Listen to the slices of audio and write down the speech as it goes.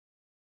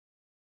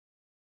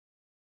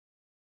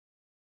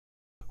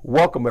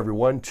Welcome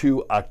everyone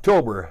to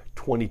October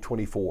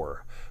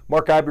 2024.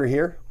 Mark Eibner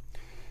here,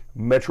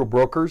 Metro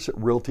Brokers,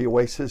 Realty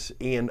Oasis,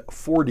 and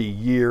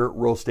 40-year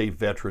real estate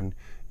veteran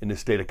in the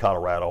state of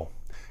Colorado.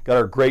 Got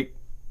our great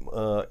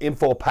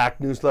info pack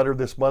newsletter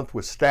this month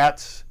with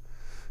stats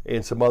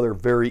and some other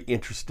very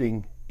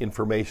interesting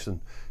information.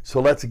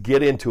 So let's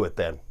get into it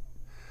then.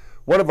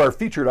 One of our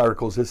featured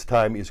articles this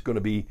time is going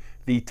to be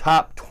the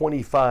top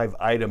 25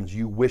 items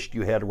you wished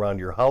you had around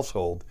your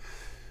household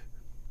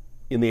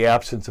in the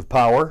absence of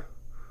power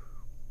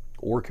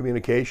or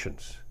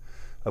communications.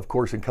 Of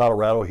course, in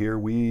Colorado here,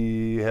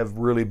 we have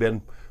really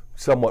been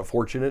somewhat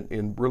fortunate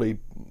in really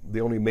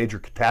the only major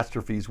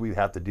catastrophes we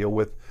have to deal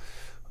with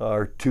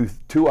are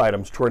two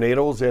items,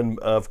 tornadoes and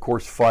of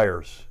course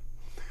fires.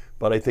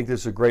 But I think this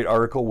is a great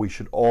article. We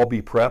should all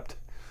be prepped.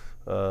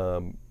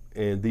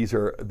 And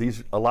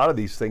a lot of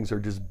these things are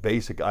just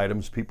basic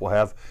items people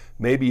have.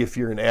 Maybe if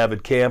you're an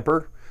avid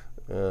camper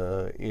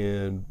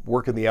and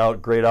work in the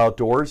great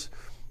outdoors,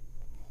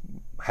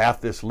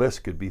 half this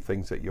list could be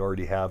things that you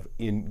already have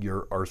in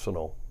your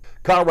arsenal.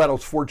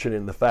 Colorado's fortunate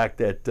in the fact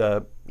that,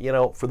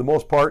 for the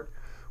most part,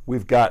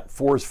 we've got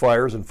forest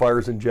fires and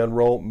fires in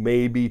general,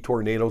 maybe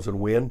tornadoes and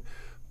wind,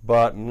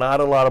 but not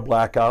a lot of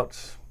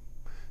blackouts.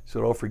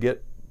 So don't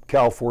forget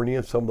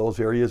California, some of those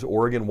areas,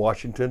 Oregon,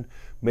 Washington,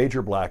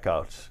 major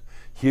blackouts.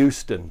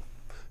 Houston,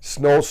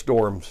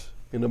 snowstorms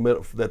in the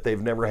middle that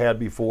they've never had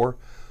before.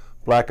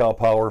 Blackout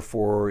power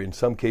for, in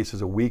some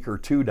cases, a week or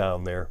two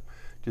down there,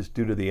 just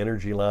due to the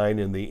energy line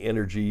and the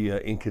energy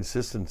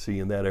inconsistency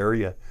in that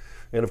area.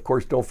 And of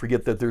course, don't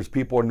forget that there's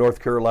people in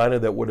North Carolina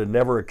that would have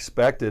never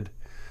expected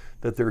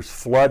that there's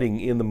flooding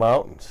in the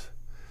mountains.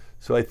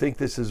 So I think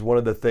this is one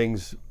of the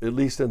things, at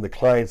least in the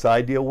clients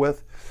I deal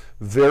with,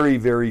 very,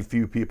 very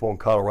few people in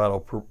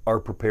Colorado are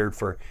prepared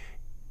for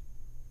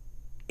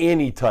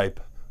any type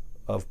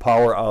of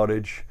power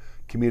outage,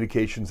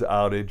 communications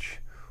outage,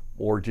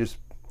 or just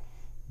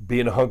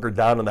being hunkered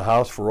down in the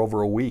house for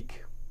over a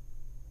week.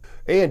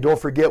 And don't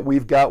forget,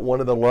 we've got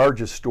one of the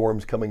largest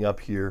storms coming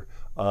up here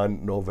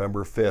on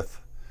November 5th,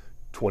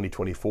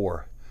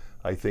 2024.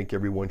 I think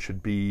everyone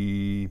should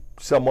be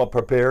somewhat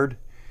prepared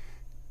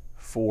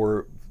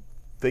for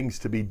things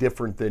to be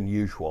different than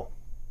usual.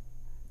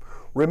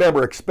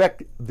 Remember,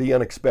 expect the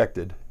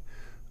unexpected.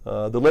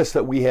 The list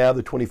that we have,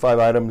 the 25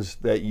 items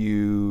that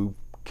you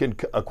can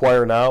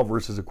acquire now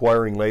versus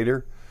acquiring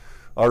later,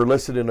 are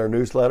listed in our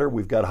newsletter.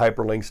 We've got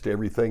hyperlinks to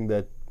everything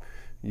that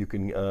you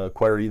can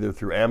acquire either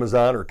through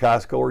Amazon or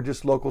Costco or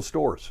just local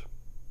stores.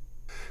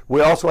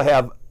 We also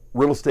have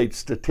real estate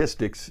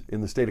statistics in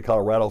the state of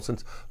Colorado,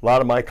 since a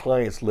lot of my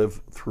clients live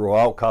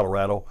throughout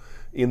Colorado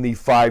in the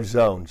 5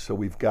 zones. So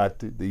we've got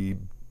the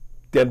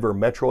Denver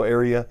metro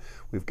area,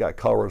 we've got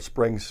Colorado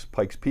Springs,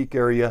 Pikes Peak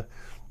area,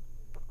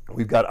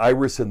 we've got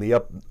Iris in the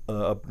up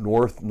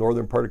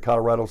northern part of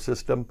Colorado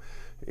system,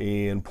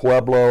 and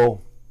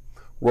Pueblo,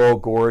 Royal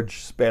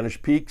Gorge,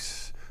 Spanish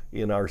Peaks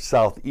in our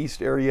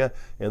southeast area,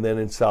 and then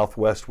in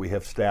southwest we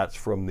have stats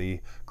from the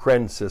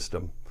Kren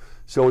system.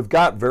 So we've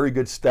got very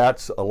good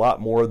stats, a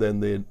lot more than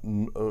the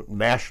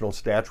national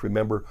stats.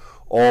 Remember,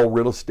 all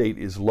real estate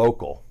is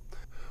local.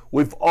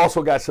 We've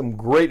also got some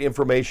great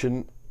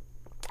information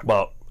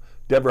about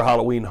Denver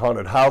Halloween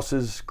haunted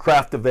houses,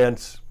 craft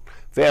events,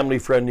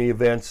 family-friendly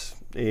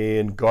events,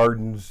 and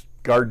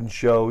garden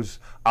shows,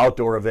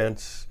 outdoor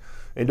events.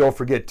 And don't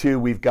forget too,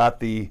 we've got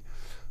the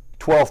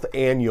 12th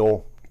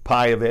annual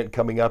pie event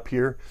coming up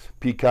here,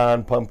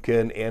 pecan,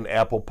 pumpkin, and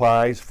apple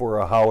pies for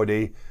a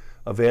holiday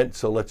event.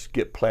 So let's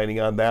get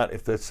planning on that.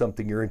 If that's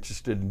something you're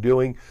interested in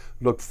doing,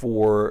 look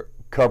for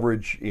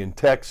coverage in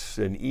texts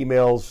and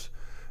emails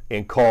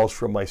and calls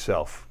from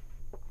myself.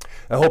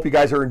 I hope you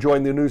guys are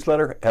enjoying the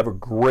newsletter. Have a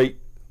great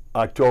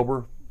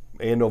October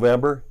and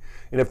November.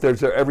 And if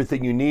there's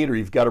everything you need, or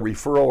you've got a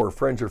referral or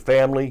friends or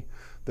family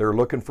that are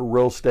looking for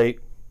real estate,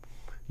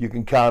 you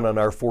can count on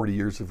our 40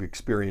 years of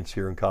experience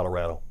here in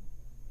Colorado.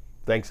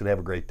 Thanks and have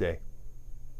a great day.